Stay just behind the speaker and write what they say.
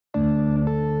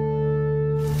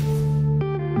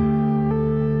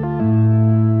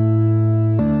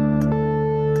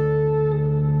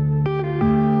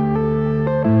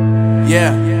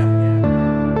Yeah.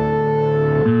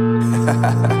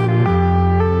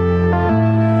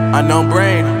 Unknown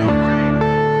Brain,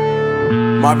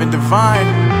 Marvin Divine.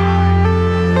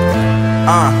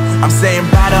 I'm saying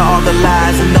bye to all the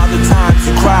lies and all the times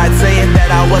you cried, saying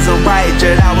that I wasn't right,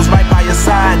 yet I was right by your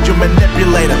side. You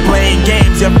manipulator, playing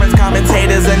games, your friends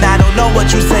commentators, and I don't know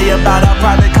what you say about our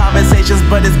private conversations,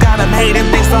 but it's got them hating.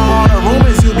 Thanks to all the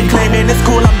rumors you be claiming. It's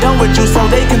cool, I'm done with you, so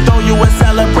they can throw you a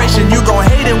celebration. You gon'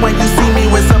 hate it when you see me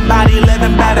with somebody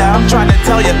living better. I'm trying to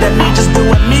tell you that me just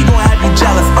doing me gon' have you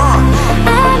jealous.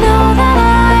 I know that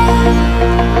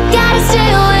I gotta stay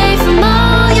away from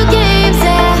all your games,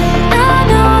 yeah. I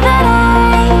know that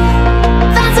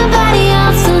I found somebody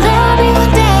else to love me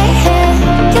one day, yeah.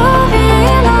 You'll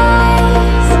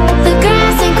realize the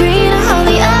grass ain't greener on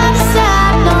the other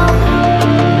side, no.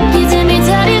 You did me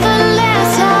dirty for the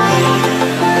last time,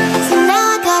 so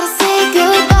now I gotta say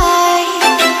goodbye.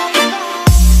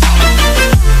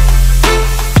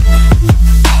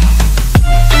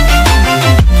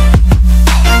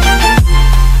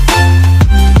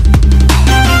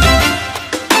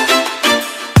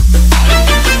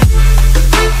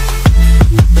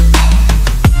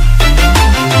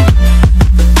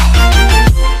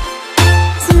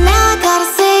 So now I gotta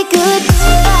say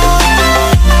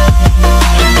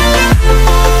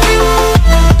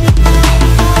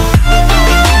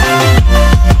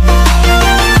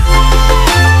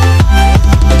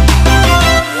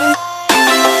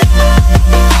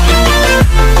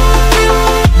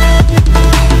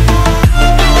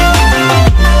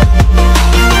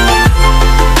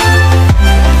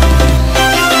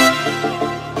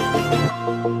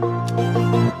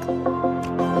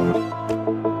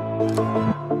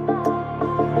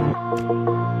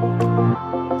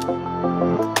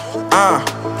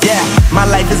Yeah, my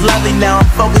life is lovely now, I'm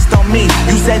focused on me.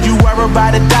 You said you were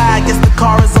about to die, I guess the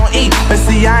car is on E. But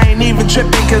see, I ain't even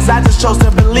tripping, cause I just chose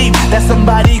to believe that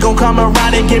somebody gon' come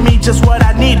around and give me just what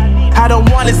I need. I don't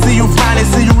wanna see you finding,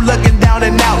 see you looking down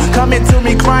and out, coming to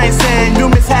me crying, saying you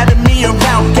miss having me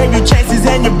around. Gave you chances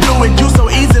and you blew it, you so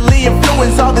easily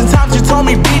influenced. All the times you told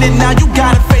me beat it, now you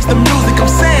gotta face the music, I'm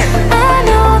saying